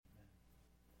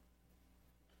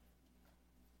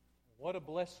What a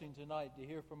blessing tonight to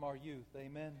hear from our youth.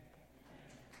 Amen.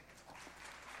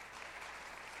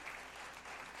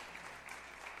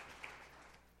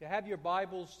 If you have your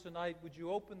Bibles tonight, would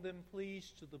you open them,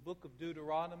 please, to the book of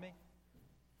Deuteronomy?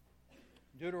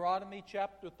 Deuteronomy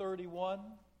chapter 31.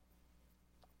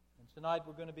 And tonight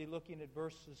we're going to be looking at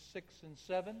verses 6 and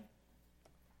 7.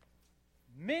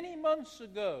 Many months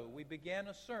ago, we began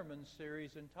a sermon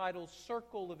series entitled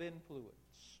Circle of Influence.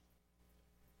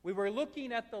 We were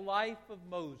looking at the life of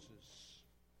Moses.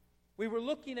 We were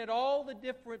looking at all the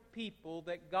different people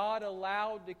that God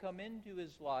allowed to come into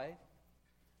his life,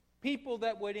 people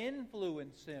that would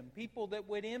influence him, people that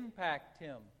would impact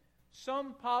him,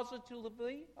 some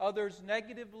positively, others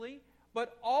negatively,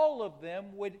 but all of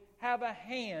them would have a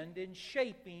hand in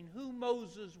shaping who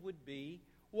Moses would be,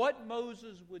 what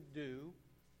Moses would do,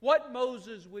 what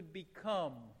Moses would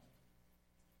become.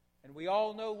 And we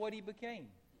all know what he became.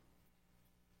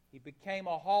 He became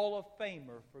a Hall of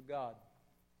Famer for God.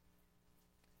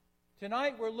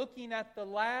 Tonight we're looking at the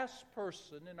last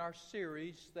person in our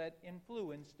series that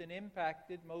influenced and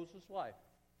impacted Moses' life.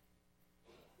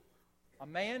 A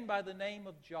man by the name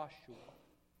of Joshua.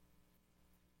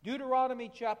 Deuteronomy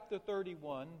chapter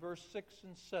 31, verse 6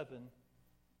 and 7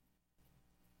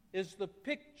 is the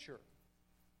picture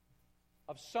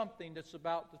of something that's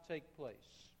about to take place.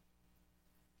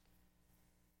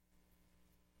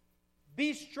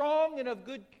 Be strong and of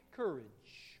good courage.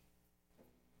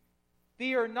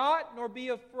 Fear not, nor be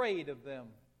afraid of them.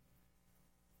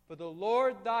 For the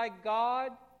Lord thy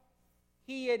God,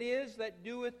 He it is that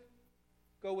goeth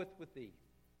with thee.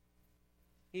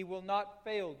 He will not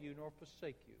fail you, nor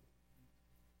forsake you.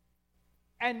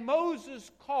 And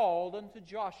Moses called unto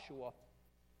Joshua,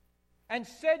 and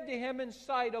said to him in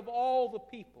sight of all the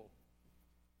people,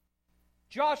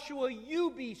 Joshua,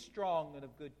 you be strong and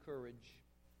of good courage.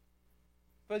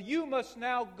 For you must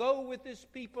now go with this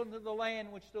people into the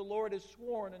land which the Lord has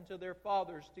sworn unto their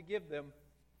fathers to give them,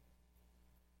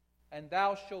 and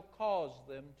thou shalt cause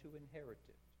them to inherit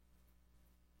it.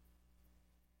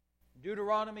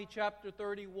 Deuteronomy chapter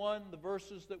 31, the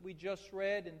verses that we just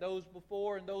read, and those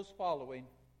before and those following,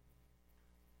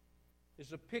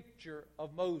 is a picture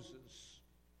of Moses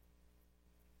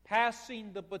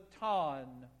passing the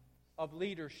baton of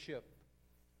leadership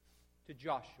to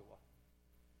Joshua.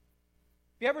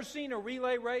 Have you ever seen a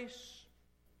relay race?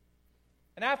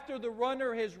 And after the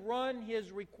runner has run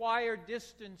his required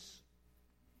distance,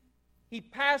 he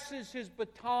passes his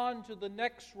baton to the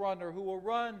next runner who will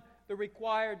run the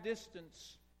required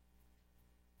distance,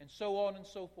 and so on and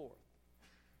so forth.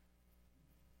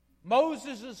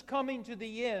 Moses is coming to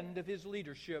the end of his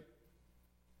leadership.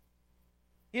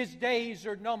 His days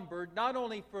are numbered, not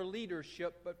only for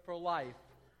leadership, but for life.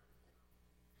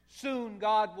 Soon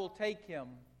God will take him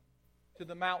to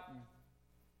the mountain,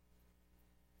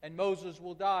 and Moses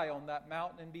will die on that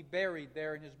mountain and be buried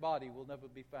there, and his body will never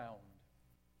be found.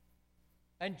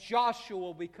 And Joshua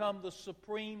will become the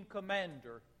supreme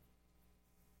commander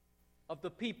of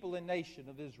the people and nation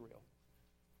of Israel.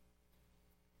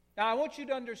 Now, I want you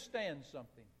to understand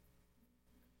something.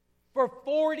 For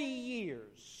 40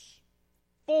 years,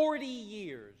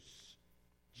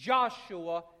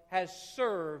 Joshua has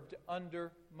served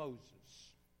under Moses.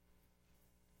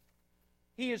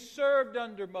 He has served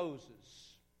under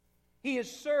Moses. He has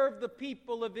served the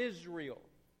people of Israel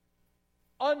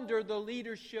under the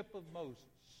leadership of Moses.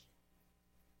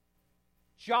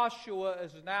 Joshua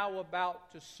is now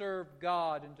about to serve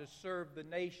God and to serve the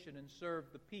nation and serve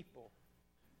the people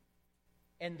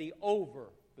in the over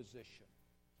position.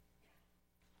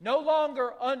 No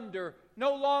longer under,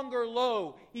 no longer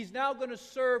low. He's now going to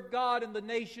serve God and the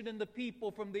nation and the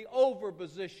people from the over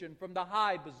position, from the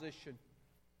high position.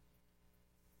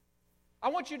 I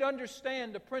want you to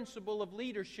understand the principle of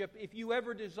leadership if you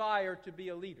ever desire to be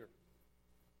a leader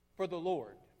for the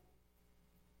Lord.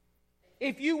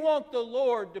 If you want the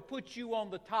Lord to put you on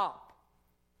the top,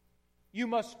 you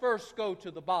must first go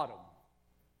to the bottom.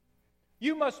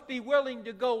 You must be willing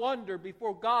to go under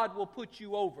before God will put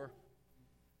you over.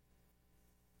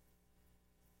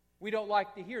 We don't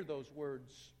like to hear those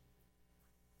words.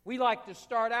 We like to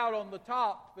start out on the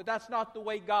top, but that's not the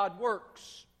way God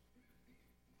works.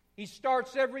 He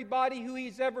starts everybody who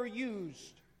He's ever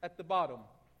used at the bottom.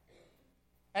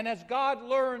 And as God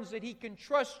learns that He can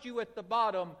trust you at the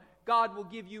bottom, God will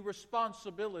give you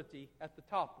responsibility at the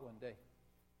top one day.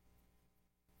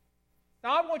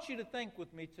 Now, I want you to think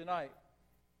with me tonight.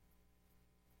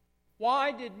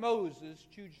 Why did Moses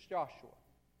choose Joshua?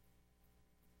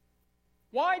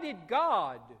 Why did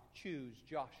God choose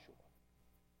Joshua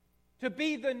to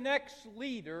be the next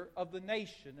leader of the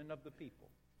nation and of the people?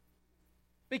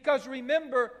 Because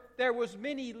remember, there was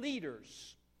many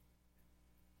leaders.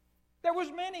 There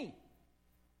was many.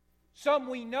 Some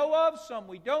we know of, some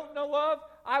we don't know of.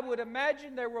 I would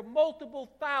imagine there were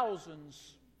multiple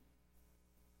thousands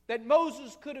that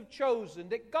Moses could have chosen,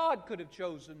 that God could have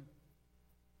chosen.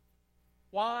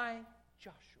 Why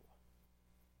Joshua?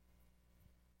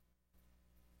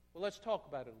 Well, let's talk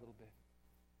about it a little bit.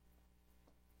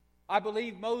 I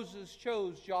believe Moses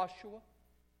chose Joshua.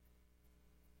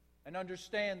 And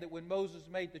understand that when Moses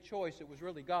made the choice, it was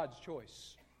really God's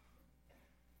choice.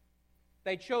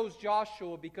 They chose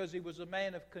Joshua because he was a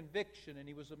man of conviction and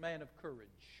he was a man of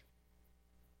courage.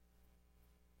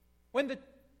 When the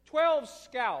 12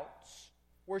 scouts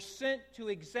were sent to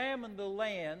examine the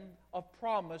land of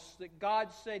promise that God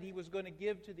said He was going to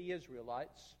give to the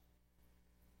Israelites,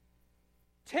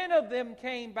 10 of them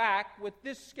came back with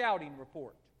this scouting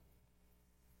report.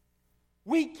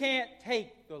 We can't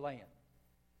take the land.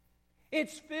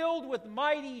 It's filled with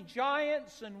mighty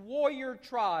giants and warrior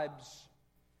tribes.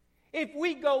 If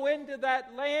we go into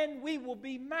that land, we will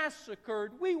be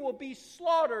massacred. We will be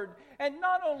slaughtered. And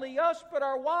not only us, but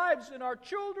our wives and our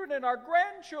children and our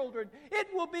grandchildren. It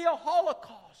will be a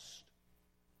holocaust.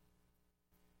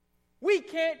 We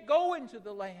can't go into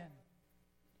the land.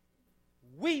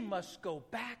 We must go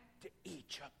back to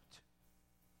Egypt.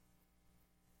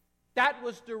 That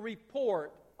was the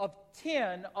report of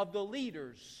 10 of the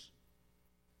leaders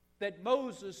that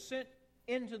Moses sent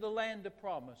into the land of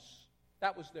promise.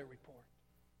 That was their report.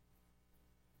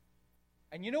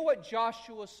 And you know what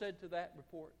Joshua said to that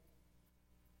report?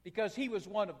 Because he was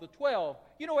one of the 12.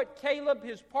 You know what Caleb,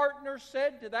 his partner,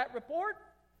 said to that report?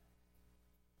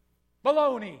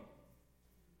 Baloney,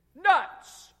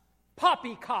 nuts,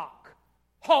 poppycock,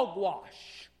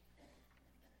 hogwash.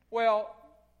 Well,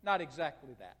 not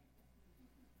exactly that.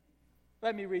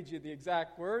 Let me read you the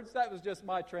exact words. That was just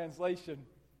my translation.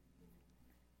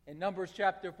 In Numbers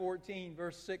chapter 14,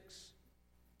 verse 6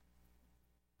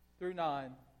 through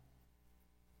 9,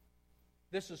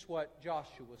 this is what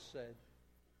Joshua said.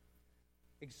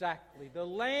 Exactly. The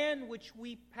land which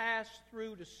we passed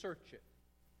through to search it,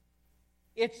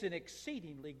 it's an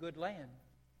exceedingly good land.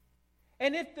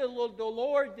 And if the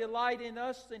Lord delight in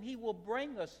us, then He will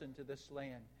bring us into this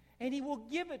land. And He will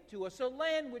give it to us, a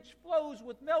land which flows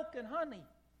with milk and honey.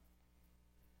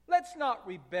 Let's not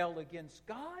rebel against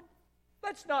God.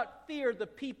 Let's not fear the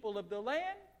people of the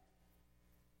land,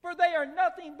 for they are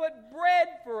nothing but bread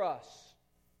for us,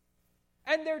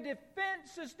 and their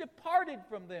defense is departed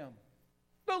from them.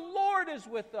 The Lord is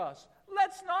with us.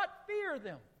 Let's not fear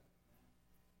them.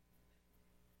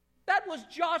 That was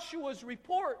Joshua's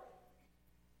report.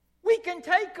 We can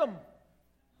take them.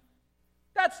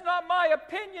 That's not my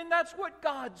opinion. That's what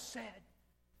God said.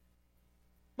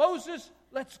 Moses,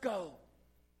 let's go.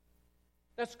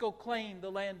 Let's go claim the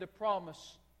land of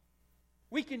promise.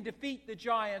 We can defeat the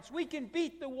giants. We can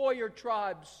beat the warrior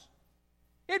tribes.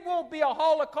 It won't be a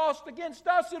holocaust against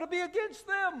us. It'll be against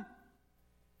them.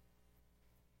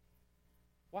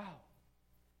 Wow.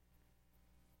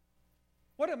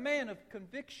 What a man of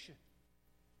conviction.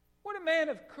 What a man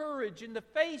of courage in the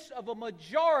face of a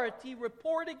majority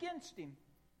report against him.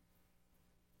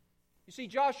 You see,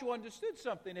 Joshua understood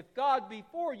something. If God be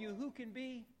for you, who can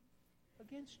be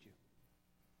against you?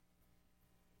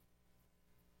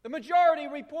 The majority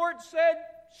report said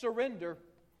surrender,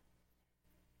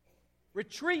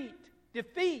 retreat,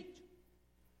 defeat.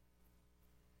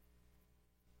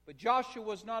 But Joshua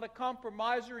was not a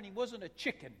compromiser and he wasn't a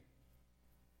chicken.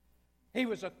 He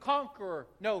was a conqueror.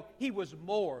 No, he was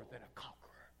more than a conqueror.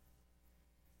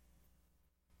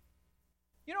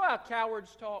 You know how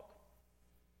cowards talk?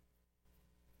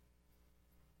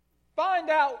 Find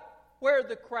out where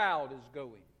the crowd is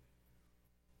going.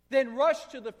 Then rush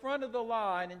to the front of the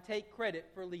line and take credit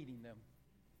for leading them.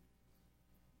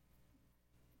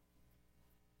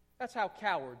 That's how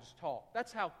cowards talk.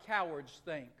 That's how cowards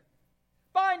think.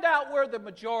 Find out where the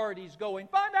majority's going.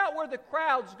 Find out where the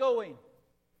crowd's going.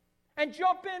 And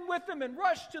jump in with them and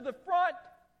rush to the front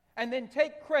and then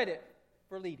take credit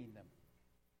for leading them.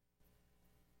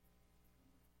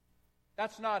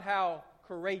 That's not how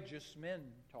courageous men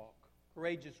talk,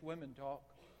 courageous women talk.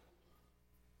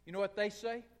 You know what they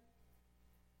say?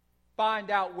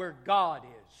 Find out where God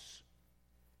is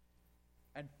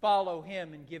and follow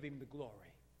Him and give Him the glory.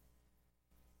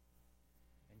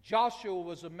 And Joshua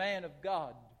was a man of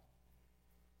God.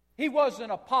 He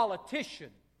wasn't a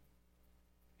politician.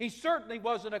 He certainly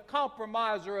wasn't a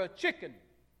compromiser or a chicken.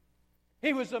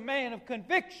 He was a man of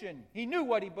conviction. He knew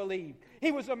what he believed.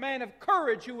 He was a man of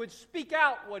courage who would speak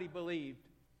out what he believed.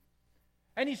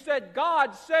 And he said,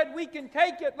 God said we can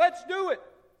take it. Let's do it.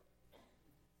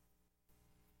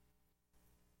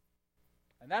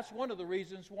 And that's one of the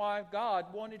reasons why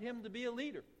God wanted him to be a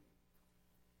leader.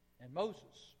 And Moses,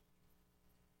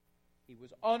 he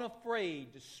was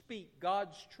unafraid to speak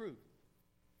God's truth,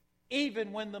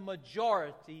 even when the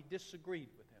majority disagreed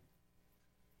with him.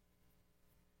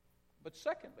 But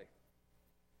secondly,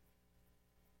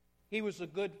 he was a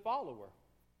good follower.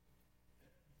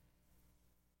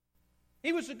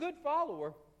 He was a good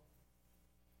follower.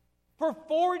 For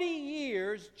 40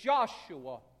 years,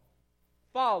 Joshua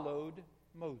followed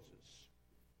Moses.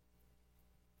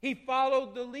 He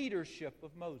followed the leadership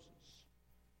of Moses.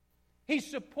 He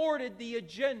supported the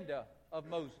agenda of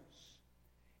Moses.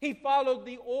 He followed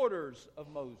the orders of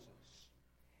Moses.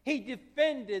 He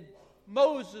defended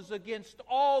Moses against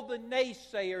all the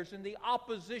naysayers and the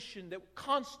opposition that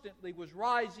constantly was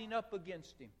rising up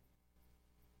against him.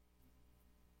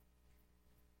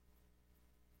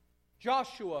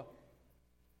 Joshua,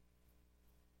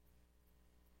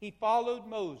 he followed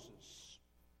Moses,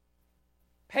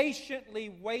 patiently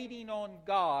waiting on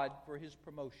God for his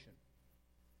promotion.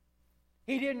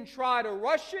 He didn't try to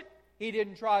rush it. He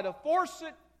didn't try to force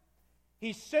it.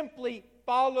 He simply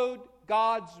followed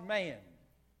God's man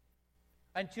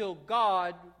until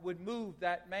God would move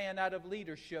that man out of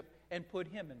leadership and put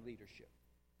him in leadership.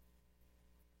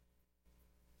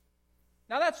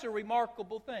 Now that's a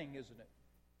remarkable thing, isn't it?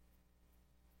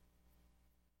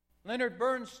 Leonard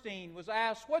Bernstein was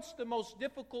asked, what's the most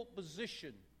difficult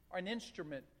position or an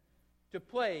instrument to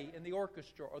play in the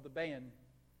orchestra or the band?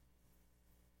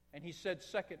 And he said,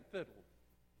 second fiddle.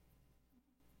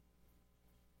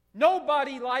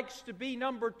 Nobody likes to be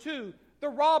number two. The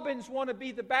Robins want to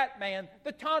be the Batman.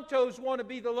 The Tontos want to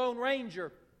be the Lone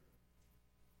Ranger.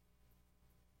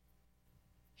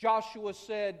 Joshua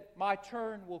said, my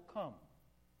turn will come.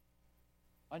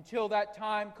 Until that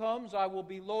time comes, I will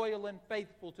be loyal and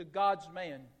faithful to God's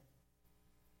man.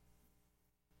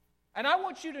 And I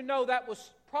want you to know that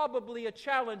was probably a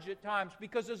challenge at times,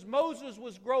 because as Moses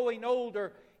was growing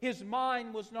older, his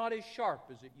mind was not as sharp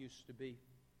as it used to be.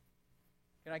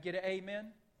 Can I get an amen?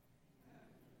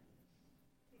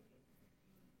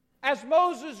 As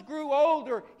Moses grew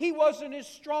older, he wasn't as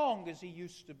strong as he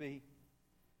used to be.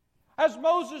 As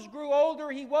Moses grew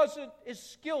older, he wasn't as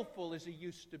skillful as he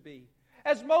used to be.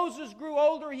 As Moses grew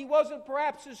older, he wasn't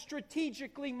perhaps as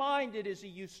strategically minded as he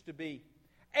used to be.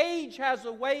 Age has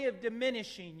a way of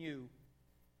diminishing you.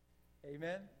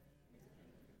 Amen?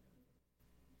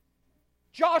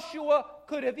 Joshua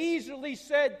could have easily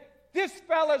said, this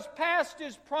fella's past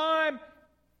his prime,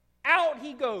 out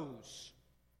he goes.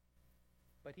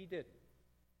 But he didn't.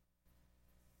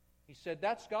 He said,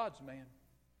 that's God's man.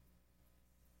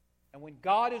 And when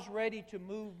God is ready to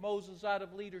move Moses out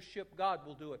of leadership, God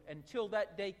will do it. Until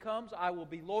that day comes, I will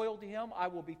be loyal to him. I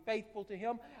will be faithful to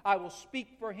him. I will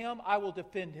speak for him. I will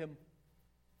defend him.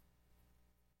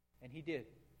 And he did.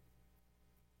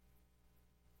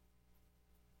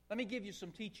 Let me give you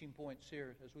some teaching points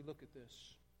here as we look at this.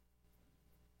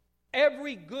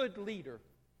 Every good leader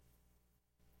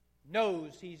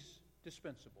knows he's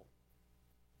dispensable.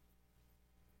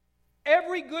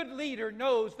 Every good leader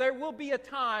knows there will be a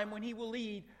time when he will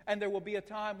lead, and there will be a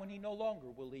time when he no longer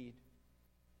will lead.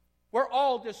 We're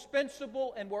all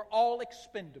dispensable and we're all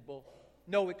expendable,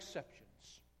 no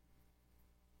exceptions.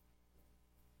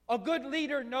 A good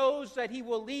leader knows that he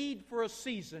will lead for a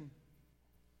season.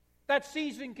 That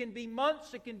season can be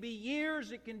months, it can be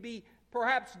years, it can be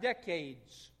perhaps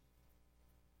decades.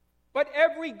 But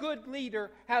every good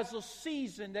leader has a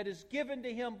season that is given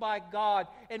to him by God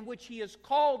in which he is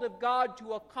called of God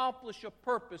to accomplish a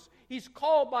purpose. He's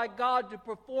called by God to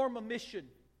perform a mission.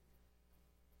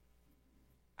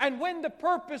 And when the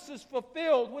purpose is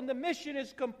fulfilled, when the mission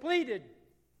is completed,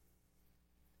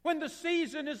 when the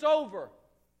season is over,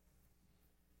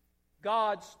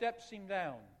 God steps him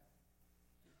down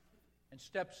and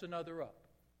steps another up.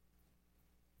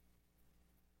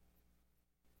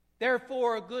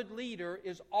 Therefore, a good leader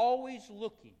is always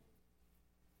looking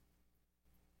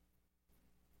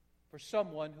for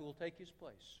someone who will take his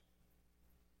place.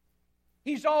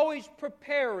 He's always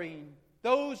preparing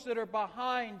those that are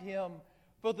behind him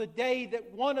for the day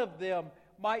that one of them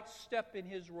might step in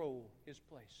his role, his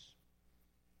place.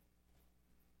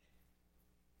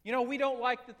 You know, we don't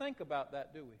like to think about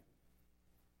that, do we?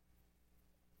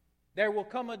 There will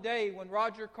come a day when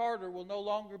Roger Carter will no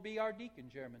longer be our deacon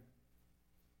chairman.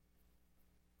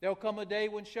 There'll come a day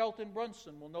when Shelton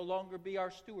Brunson will no longer be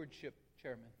our stewardship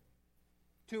chairman.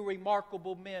 Two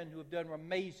remarkable men who have done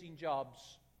amazing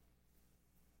jobs.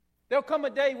 There'll come a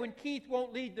day when Keith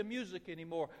won't lead the music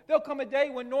anymore. There'll come a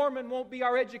day when Norman won't be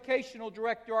our educational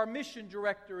director, our mission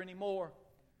director anymore.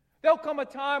 There'll come a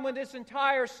time when this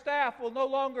entire staff will no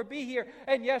longer be here.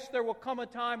 And yes, there will come a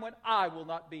time when I will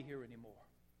not be here anymore.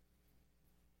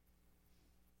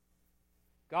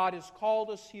 God has called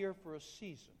us here for a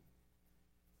season.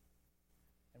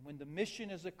 And when the mission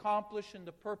is accomplished and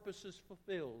the purpose is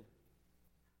fulfilled,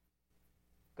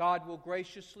 God will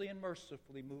graciously and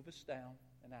mercifully move us down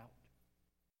and out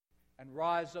and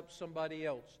rise up somebody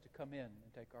else to come in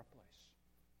and take our place.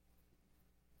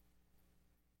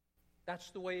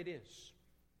 That's the way it is.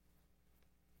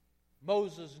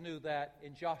 Moses knew that,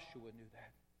 and Joshua knew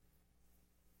that.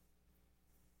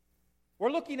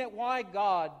 We're looking at why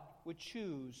God would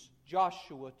choose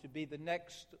Joshua to be the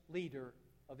next leader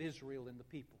of Israel and the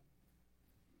people.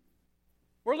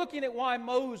 We're looking at why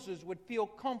Moses would feel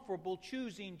comfortable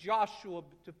choosing Joshua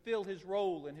to fill his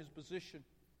role and his position.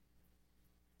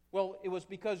 Well, it was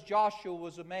because Joshua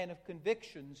was a man of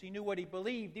convictions. He knew what he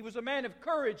believed. He was a man of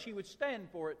courage. He would stand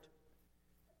for it.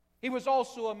 He was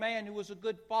also a man who was a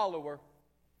good follower.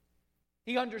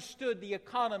 He understood the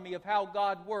economy of how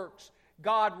God works.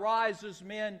 God rises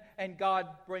men and God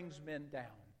brings men down.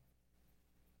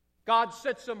 God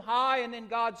sets them high and then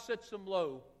God sets them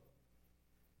low.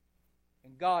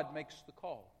 And God makes the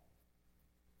call.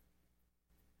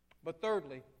 But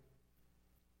thirdly,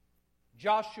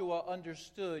 Joshua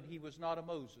understood he was not a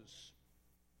Moses.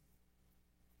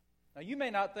 Now you may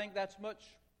not think that's much.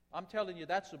 I'm telling you,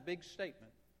 that's a big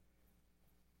statement.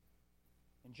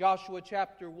 In Joshua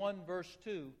chapter 1, verse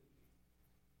 2,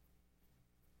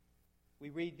 we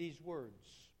read these words.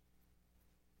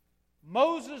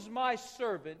 Moses, my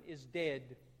servant, is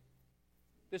dead.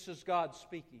 This is God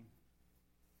speaking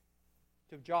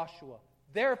to Joshua.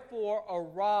 Therefore,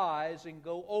 arise and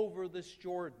go over this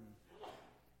Jordan,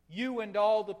 you and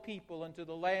all the people, unto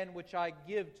the land which I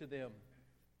give to them,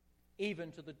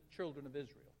 even to the children of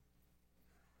Israel.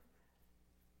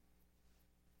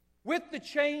 With the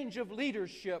change of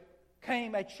leadership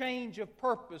came a change of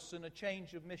purpose and a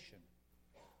change of mission.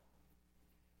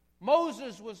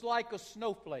 Moses was like a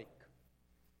snowflake.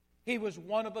 He was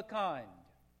one of a kind.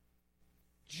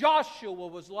 Joshua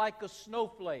was like a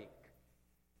snowflake.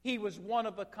 He was one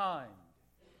of a kind.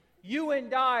 You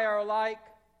and I are like,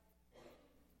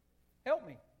 help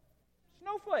me,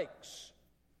 snowflakes.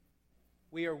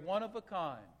 We are one of a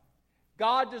kind.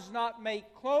 God does not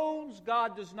make clones.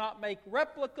 God does not make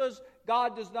replicas.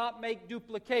 God does not make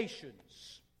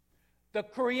duplications. The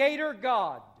Creator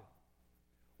God,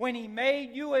 when He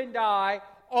made you and I,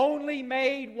 only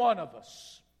made one of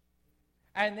us.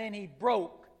 And then He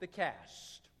broke the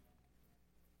cast.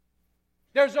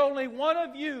 There's only one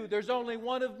of you. There's only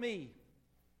one of me.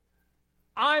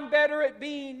 I'm better at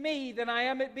being me than I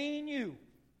am at being you.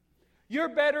 You're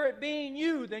better at being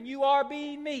you than you are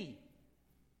being me.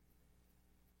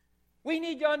 We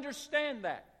need to understand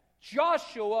that.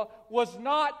 Joshua was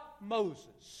not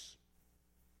Moses.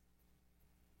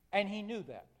 And he knew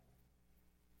that.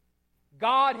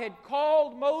 God had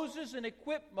called Moses and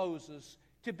equipped Moses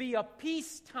to be a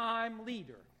peacetime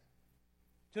leader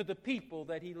to the people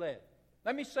that he led.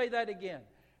 Let me say that again.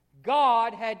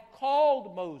 God had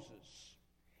called Moses,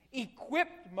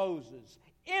 equipped Moses,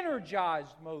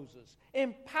 energized Moses,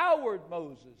 empowered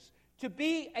Moses to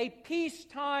be a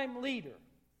peacetime leader.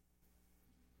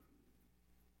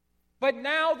 But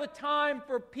now the time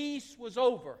for peace was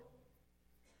over.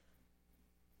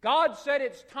 God said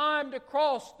it's time to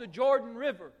cross the Jordan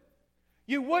River.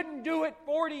 You wouldn't do it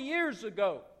 40 years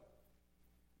ago,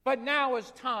 but now is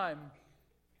time.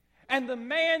 And the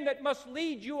man that must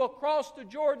lead you across the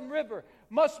Jordan River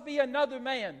must be another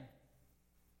man.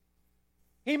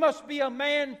 He must be a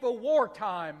man for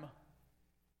wartime.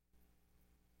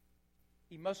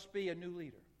 He must be a new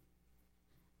leader.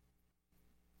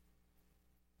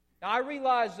 Now, I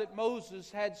realize that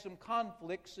Moses had some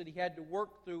conflicts that he had to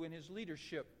work through in his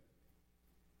leadership.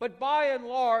 But by and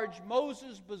large,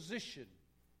 Moses' position,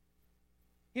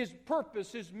 his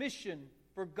purpose, his mission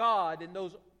for God in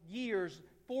those years,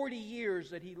 40 years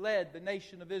that he led the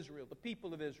nation of Israel, the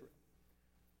people of Israel,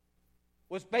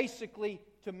 was basically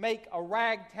to make a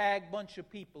ragtag bunch of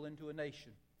people into a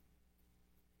nation.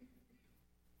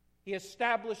 He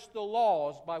established the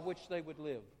laws by which they would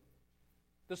live.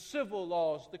 The civil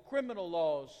laws, the criminal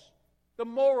laws, the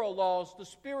moral laws, the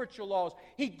spiritual laws.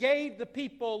 He gave the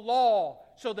people law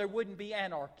so there wouldn't be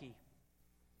anarchy.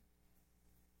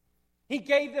 He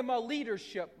gave them a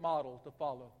leadership model to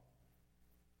follow.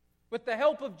 With the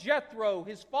help of Jethro,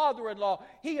 his father-in-law,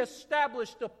 he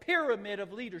established a pyramid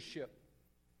of leadership.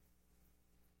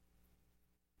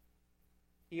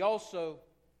 He also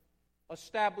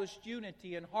established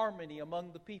unity and harmony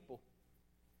among the people.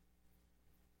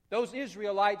 Those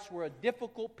Israelites were a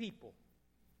difficult people.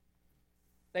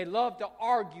 They loved to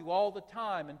argue all the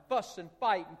time and fuss and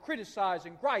fight and criticize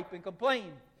and gripe and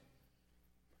complain.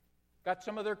 Got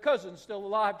some of their cousins still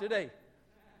alive today.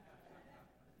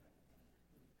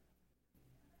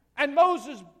 And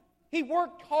Moses, he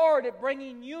worked hard at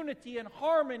bringing unity and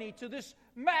harmony to this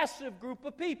massive group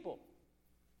of people.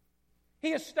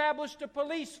 He established a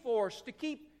police force to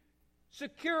keep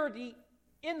security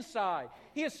inside.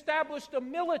 He established a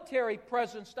military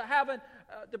presence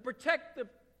to protect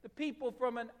the people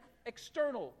from an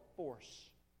external force.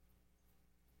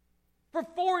 For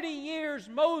 40 years,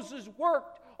 Moses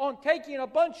worked on taking a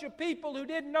bunch of people who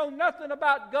didn't know nothing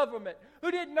about government, who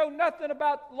didn't know nothing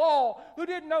about law, who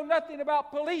didn't know nothing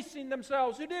about policing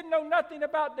themselves, who didn't know nothing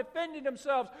about defending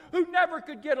themselves, who never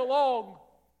could get along.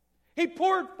 He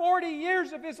poured 40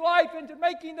 years of his life into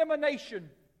making them a nation.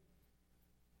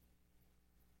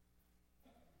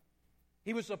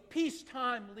 He was a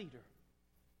peacetime leader.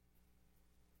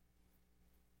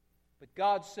 But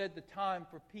God said the time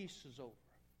for peace is over.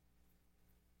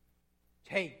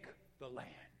 Take the land.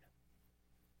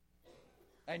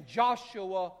 And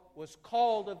Joshua was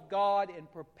called of God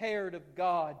and prepared of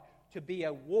God to be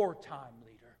a wartime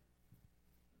leader.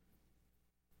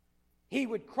 He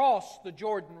would cross the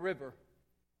Jordan River.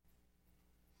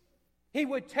 He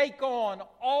would take on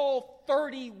all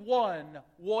 31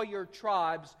 warrior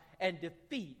tribes and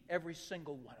defeat every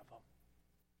single one of them.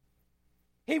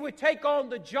 He would take on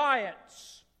the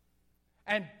giants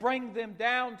and bring them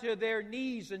down to their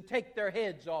knees and take their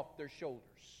heads off their shoulders.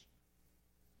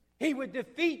 He would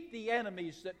defeat the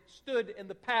enemies that stood in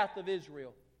the path of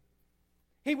Israel.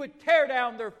 He would tear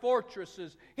down their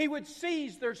fortresses. He would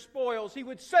seize their spoils. He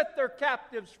would set their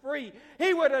captives free.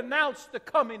 He would announce the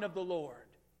coming of the Lord.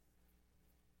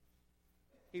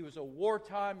 He was a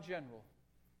wartime general.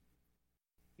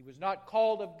 He was not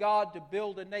called of God to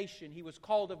build a nation. He was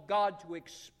called of God to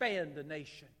expand a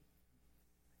nation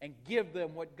and give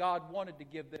them what God wanted to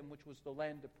give them, which was the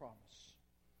land of promise.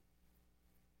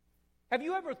 Have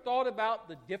you ever thought about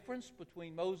the difference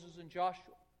between Moses and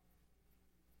Joshua?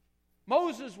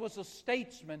 Moses was a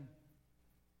statesman.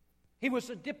 He was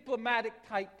a diplomatic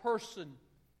type person.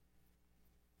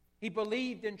 He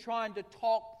believed in trying to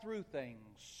talk through things.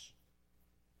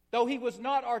 Though he was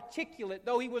not articulate,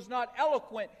 though he was not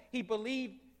eloquent, he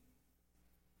believed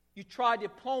you try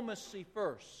diplomacy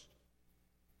first.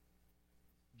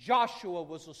 Joshua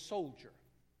was a soldier.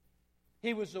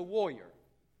 He was a warrior.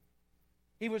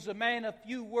 He was a man of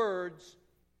few words,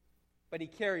 but he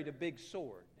carried a big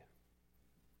sword.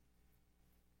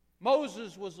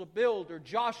 Moses was a builder.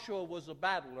 Joshua was a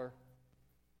battler.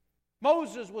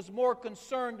 Moses was more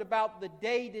concerned about the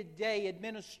day-to-day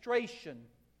administration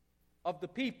of the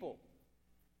people.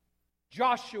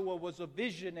 Joshua was a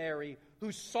visionary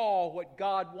who saw what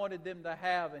God wanted them to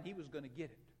have, and he was going to get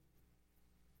it.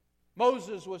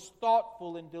 Moses was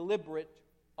thoughtful and deliberate,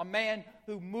 a man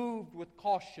who moved with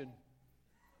caution.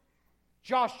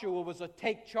 Joshua was a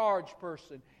take-charge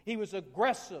person. He was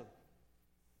aggressive.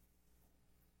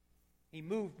 He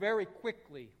moved very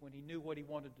quickly when he knew what he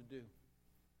wanted to do.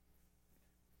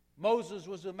 Moses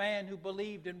was a man who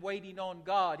believed in waiting on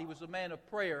God. He was a man of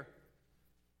prayer.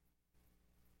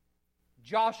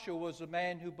 Joshua was a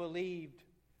man who believed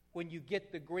when you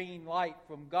get the green light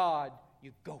from God,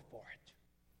 you go for it.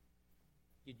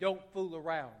 You don't fool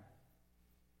around.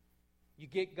 You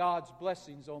get God's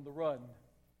blessings on the run,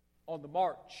 on the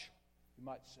march, you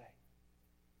might say.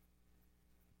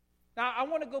 Now, I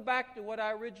want to go back to what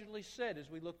I originally said as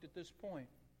we looked at this point.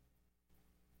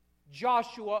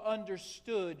 Joshua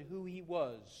understood who he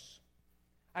was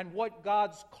and what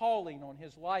God's calling on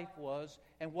his life was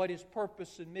and what his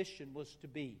purpose and mission was to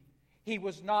be. He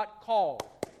was not called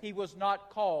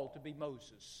to be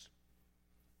Moses.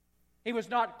 He was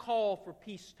not called for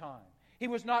peacetime. He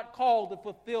was not called to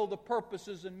fulfill the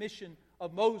purposes and mission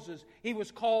of Moses. He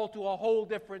was called to a whole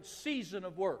different season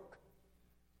of work.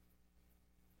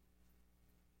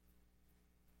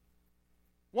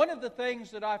 One of the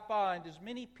things that I find is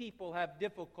many people have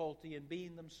difficulty in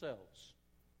being themselves.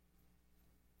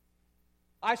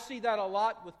 I see that a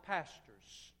lot with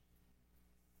pastors.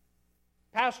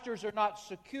 Pastors are not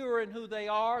secure in who they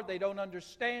are. They don't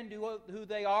understand who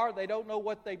they are. They don't know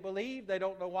what they believe. They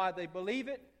don't know why they believe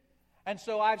it. And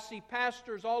so I see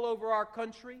pastors all over our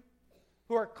country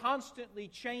who are constantly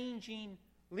changing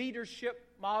leadership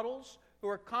models, who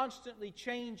are constantly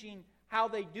changing how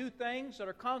they do things, that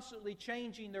are constantly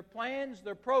changing their plans,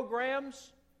 their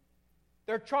programs.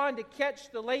 They're trying to catch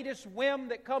the latest whim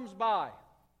that comes by.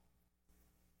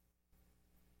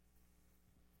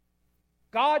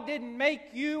 God didn't make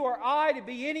you or I to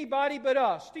be anybody but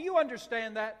us. Do you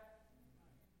understand that?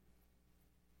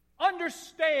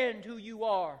 Understand who you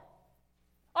are.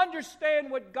 Understand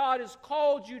what God has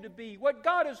called you to be, what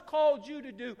God has called you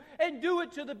to do, and do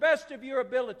it to the best of your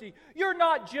ability. You're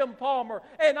not Jim Palmer,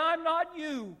 and I'm not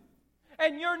you.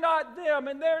 And you're not them,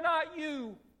 and they're not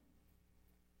you.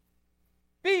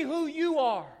 Be who you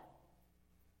are.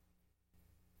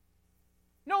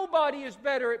 Nobody is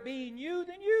better at being you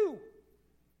than you.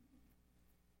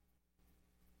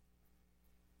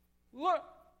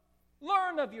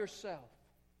 Learn of yourself.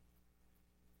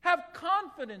 Have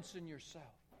confidence in yourself.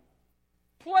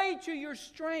 Play to your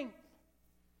strength.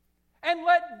 And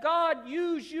let God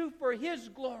use you for His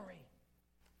glory.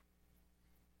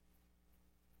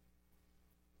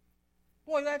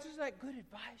 Boy, isn't that good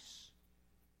advice?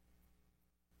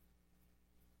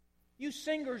 You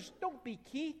singers, don't be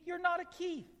Keith. You're not a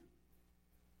Keith.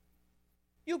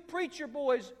 You preacher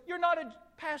boys, you're not a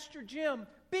Pastor Jim.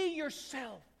 Be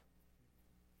yourself.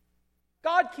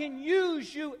 God can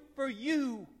use you for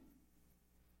you.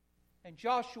 And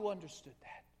Joshua understood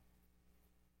that.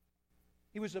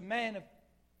 He was a man of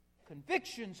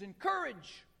convictions and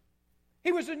courage.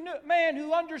 He was a man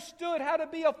who understood how to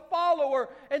be a follower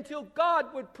until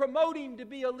God would promote him to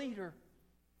be a leader.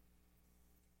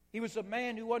 He was a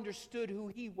man who understood who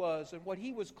he was and what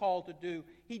he was called to do.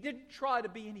 He didn't try to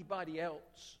be anybody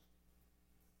else.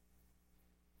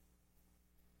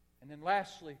 And then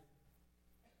lastly,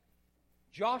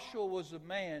 Joshua was a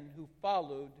man who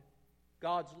followed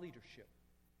God's leadership.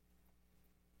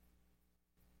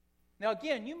 Now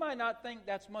again, you might not think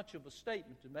that's much of a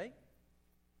statement to make.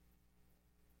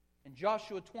 In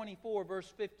Joshua 24, verse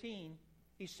 15,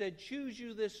 he said, "Choose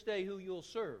you this day who you'll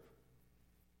serve.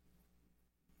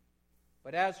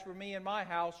 But as for me and my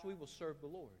house, we will serve the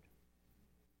Lord."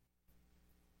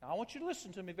 Now I want you to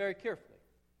listen to me very carefully.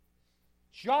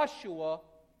 Joshua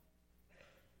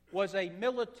was a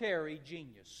military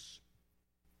genius.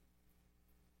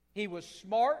 He was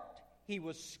smart, he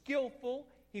was skillful,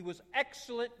 he was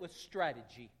excellent with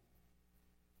strategy.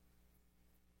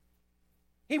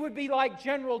 He would be like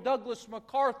General Douglas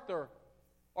MacArthur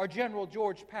or General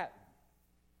George Patton.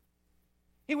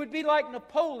 He would be like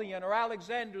Napoleon or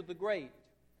Alexander the Great.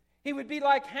 He would be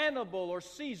like Hannibal or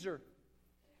Caesar.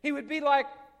 He would be like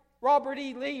Robert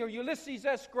E. Lee or Ulysses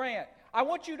S. Grant. I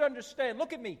want you to understand,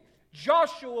 look at me.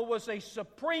 Joshua was a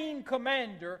supreme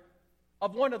commander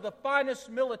of one of the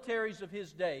finest militaries of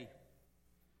his day.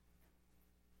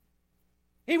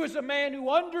 He was a man who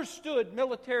understood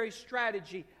military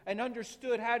strategy and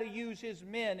understood how to use his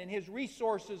men and his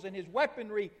resources and his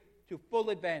weaponry to full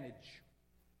advantage.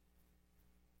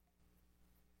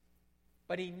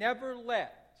 But he never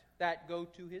let that go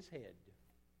to his head.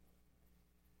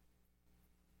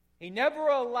 He never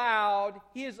allowed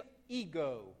his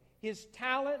ego, his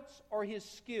talents, or his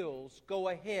skills go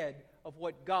ahead of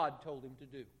what God told him to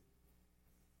do.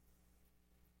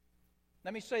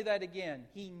 Let me say that again.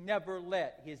 He never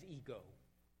let his ego.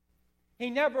 He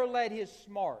never let his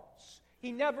smarts.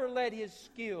 He never let his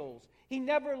skills. He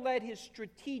never let his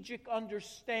strategic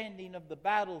understanding of the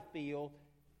battlefield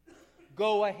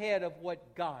go ahead of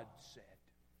what God said.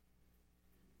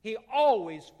 He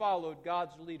always followed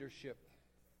God's leadership.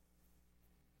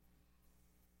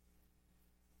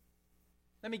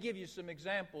 Let me give you some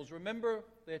examples. Remember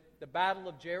the Battle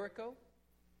of Jericho?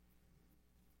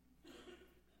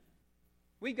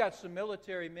 We've got some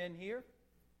military men here.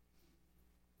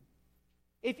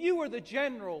 If you were the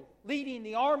general leading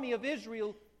the army of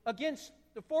Israel against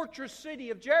the fortress city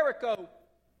of Jericho,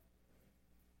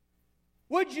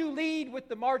 would you lead with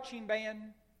the marching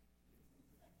band?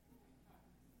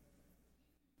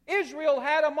 Israel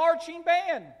had a marching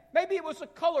band. Maybe it was a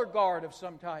color guard of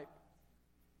some type.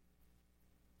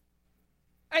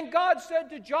 And God said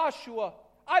to Joshua,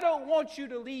 I don't want you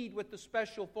to lead with the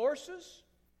special forces.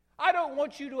 I don't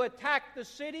want you to attack the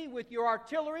city with your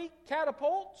artillery,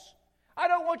 catapults. I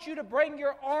don't want you to bring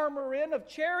your armor in of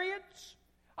chariots.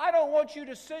 I don't want you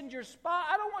to send your spy.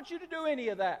 I don't want you to do any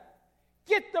of that.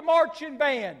 Get the marching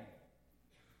band.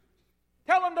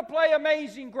 Tell them to play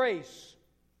Amazing Grace.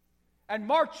 And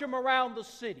march them around the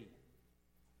city.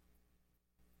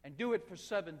 And do it for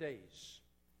 7 days.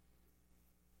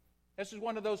 This is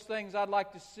one of those things I'd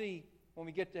like to see when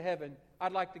we get to heaven.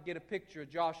 I'd like to get a picture of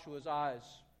Joshua's eyes.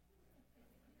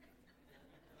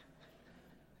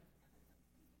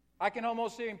 I can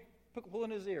almost hear him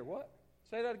pulling his ear. What?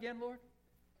 Say that again, Lord?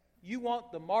 You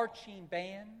want the marching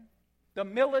band, the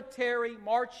military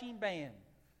marching band,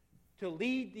 to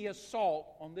lead the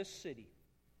assault on this city.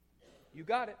 You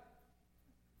got it.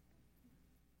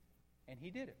 And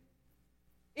he did it.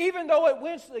 Even though it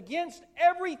went against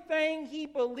everything he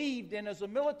believed in as a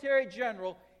military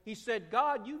general, he said,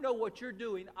 God, you know what you're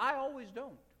doing. I always don't.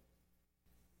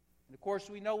 And of course,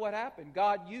 we know what happened.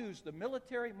 God used the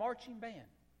military marching band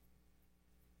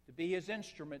to be his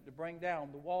instrument to bring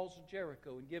down the walls of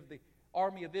Jericho and give the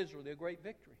army of Israel a great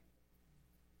victory.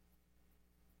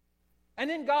 And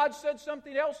then God said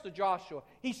something else to Joshua.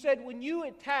 He said, when you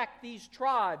attack these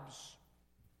tribes,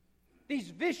 these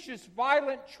vicious,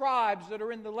 violent tribes that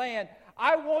are in the land,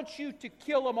 I want you to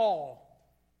kill them all.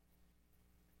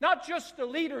 Not just the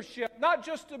leadership, not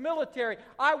just the military.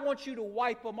 I want you to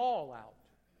wipe them all out.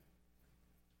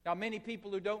 Now, many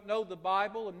people who don't know the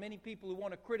Bible and many people who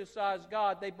want to criticize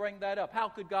God, they bring that up. How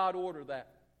could God order that?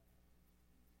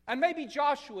 And maybe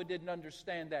Joshua didn't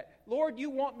understand that. Lord, you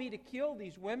want me to kill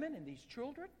these women and these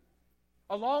children?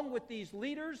 Along with these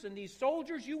leaders and these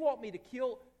soldiers, you want me to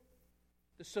kill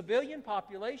the civilian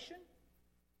population?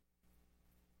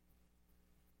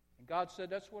 And God said,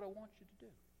 that's what I want you to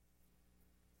do.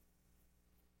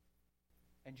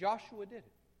 And Joshua did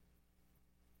it.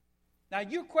 Now,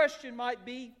 your question might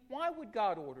be, why would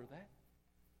God order that?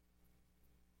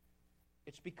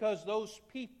 It's because those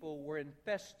people were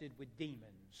infested with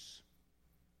demons.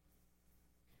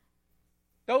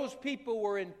 Those people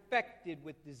were infected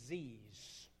with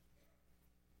disease.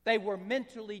 They were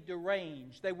mentally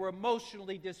deranged. They were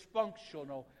emotionally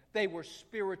dysfunctional. They were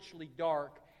spiritually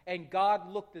dark. And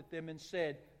God looked at them and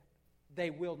said, they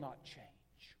will not change.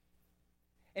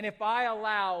 And if I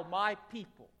allow my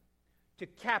people to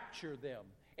capture them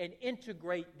and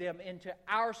integrate them into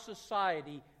our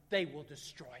society, they will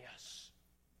destroy us.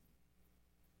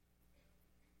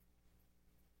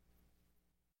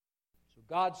 So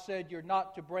God said, you're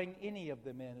not to bring any of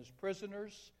them in as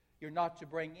prisoners. You're not to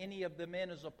bring any of them in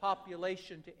as a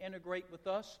population to integrate with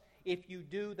us. If you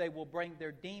do, they will bring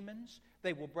their demons.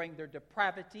 They will bring their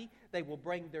depravity. They will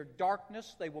bring their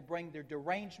darkness. They will bring their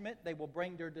derangement. They will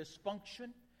bring their dysfunction.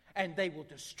 And they will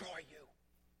destroy you.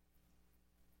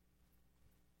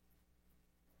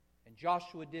 And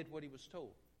Joshua did what he was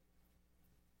told.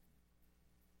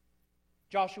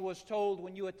 Joshua was told,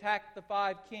 when you attack the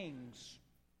 5 kings,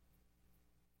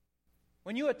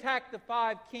 when you attack the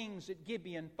 5 kings at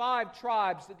Gibeon, 5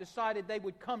 tribes that decided they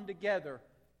would come together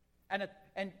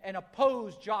and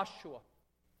oppose Joshua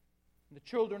and the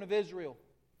children of Israel,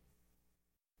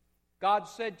 God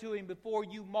said to him, before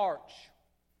you march,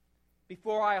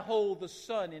 before I hold the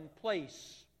sun in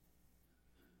place,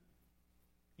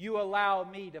 you allow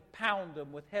me to pound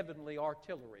them with heavenly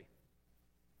artillery.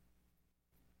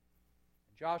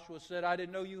 Joshua said, I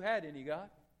didn't know you had any, God.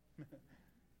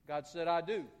 God said, I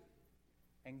do.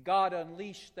 And God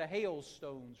unleashed the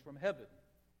hailstones from heaven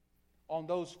on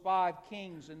those 5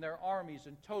 kings and their armies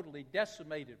and totally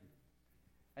decimated them.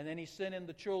 And then he sent in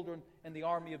the children and the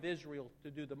army of Israel to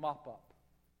do the mop-up.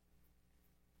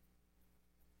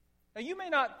 Now, you may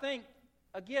not think,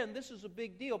 again, this is a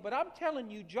big deal, but I'm telling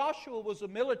you, Joshua was a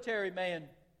military man.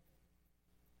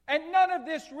 And none of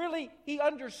this really he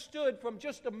understood from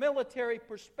just a military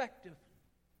perspective.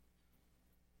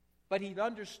 But he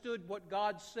understood what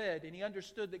God said, and he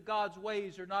understood that God's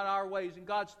ways are not our ways, and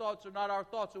God's thoughts are not our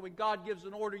thoughts, and when God gives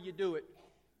an order, you do it.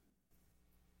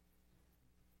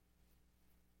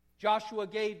 Joshua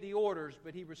gave the orders,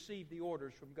 but he received the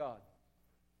orders from God.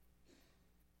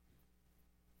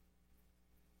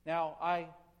 Now, I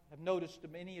have noticed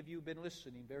that many of you have been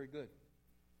listening very good.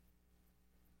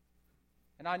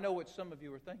 And I know what some of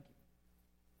you are thinking.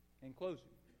 In closing,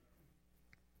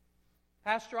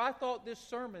 Pastor, I thought this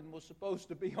sermon was supposed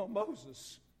to be on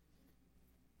Moses.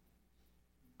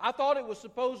 I thought it was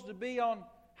supposed to be on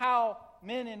how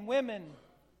men and women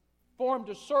formed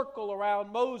a circle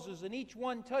around Moses, and each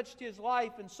one touched his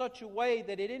life in such a way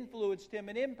that it influenced him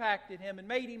and impacted him and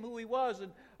made him who he was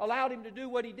and allowed him to do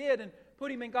what he did and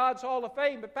put him in God's Hall of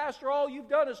Fame. But Pastor, all you've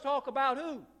done is talk about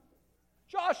who?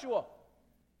 Joshua.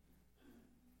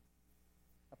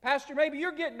 Now, Pastor, maybe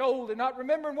you're getting old and not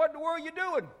remembering what in the world you're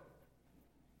doing.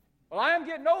 Well, I am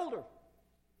getting older,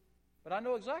 but I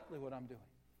know exactly what I'm doing.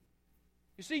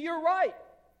 You see, you're right.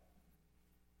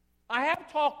 I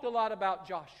have talked a lot about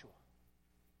Joshua.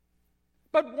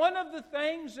 But one of the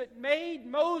things that made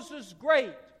Moses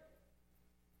great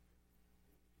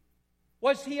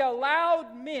was he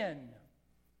allowed men,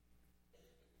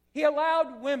 he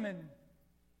allowed women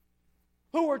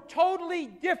who were totally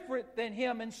different than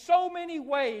him in so many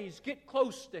ways get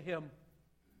close to him.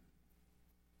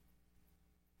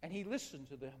 And he listened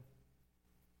to them.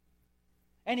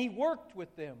 And he worked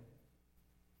with them.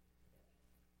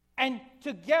 And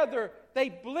together they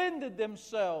blended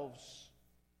themselves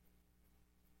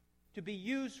to be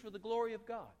used for the glory of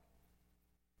God.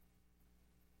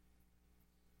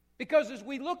 Because as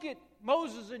we look at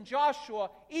Moses and Joshua,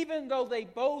 even though they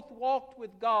both walked with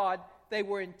God, they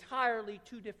were entirely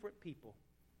two different people.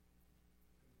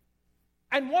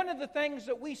 And one of the things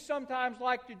that we sometimes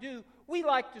like to do, we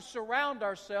like to surround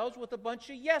ourselves with a bunch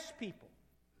of yes people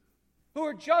who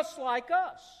are just like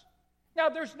us. Now,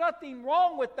 there's nothing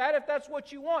wrong with that if that's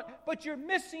what you want, but you're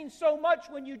missing so much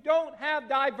when you don't have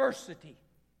diversity.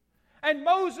 And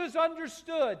Moses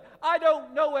understood, I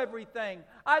don't know everything.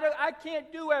 I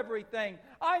can't do everything.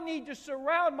 I need to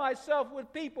surround myself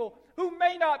with people who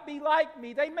may not be like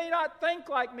me. They may not think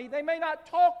like me. They may not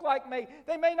talk like me.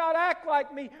 They may not act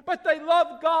like me, but they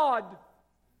love God.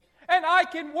 And I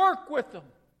can work with them.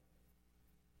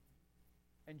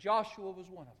 And Joshua was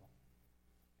one of them.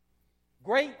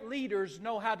 Great leaders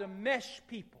know how to mesh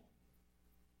people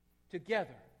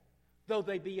together, though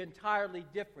they be entirely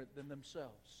different than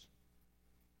themselves.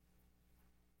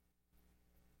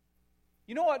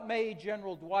 You know what made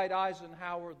General Dwight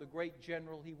Eisenhower the great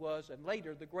general he was, and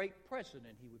later the great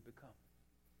president he would become?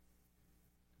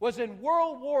 Was in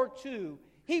World War II,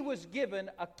 he was given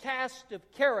a cast of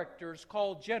characters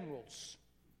called generals.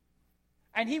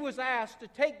 And he was asked to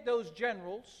take those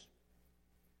generals,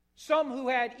 some who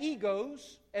had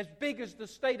egos as big as the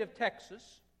state of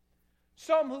Texas,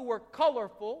 some who were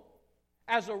colorful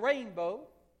as a rainbow,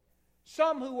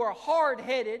 some who were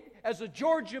hard-headed as a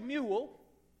Georgia mule,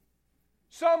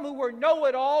 some who were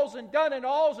know-it-alls and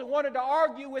done-it-alls and wanted to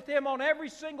argue with him on every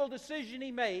single decision he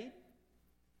made.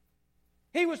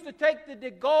 He was to take the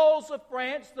de Gaulles of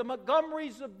France, the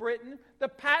Montgomerys of Britain, the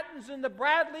Pattons and the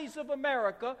Bradleys of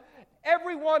America,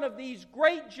 every one of these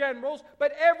great generals,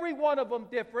 but every one of them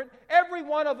different, every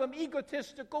one of them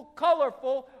egotistical,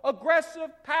 colorful, aggressive,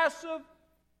 passive,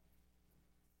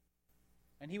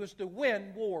 and he was to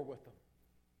win war with them.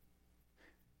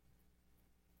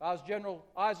 If I was General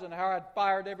Eisenhower, I'd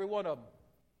fired every one of them.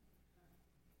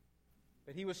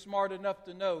 But he was smart enough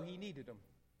to know he needed them.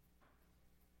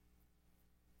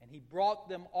 And he brought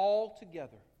them all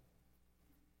together.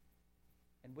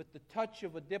 And with the touch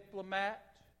of a diplomat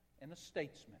and a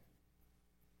statesman,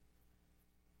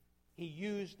 he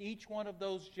used each one of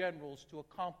those generals to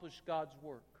accomplish God's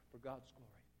work for God's glory.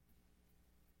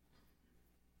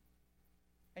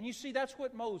 And you see, that's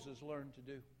what Moses learned to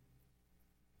do.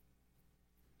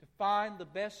 To find the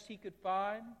best he could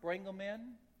find, bring them in,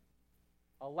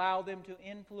 allow them to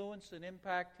influence and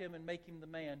impact him and make him the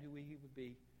man who he would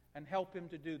be, and help him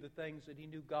to do the things that he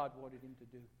knew God wanted him to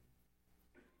do.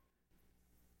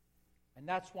 And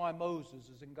that's why Moses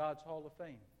is in God's Hall of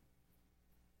Fame.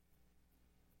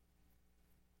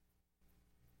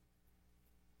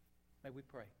 May we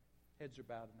pray. Heads are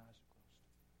bowed and eyes are closed.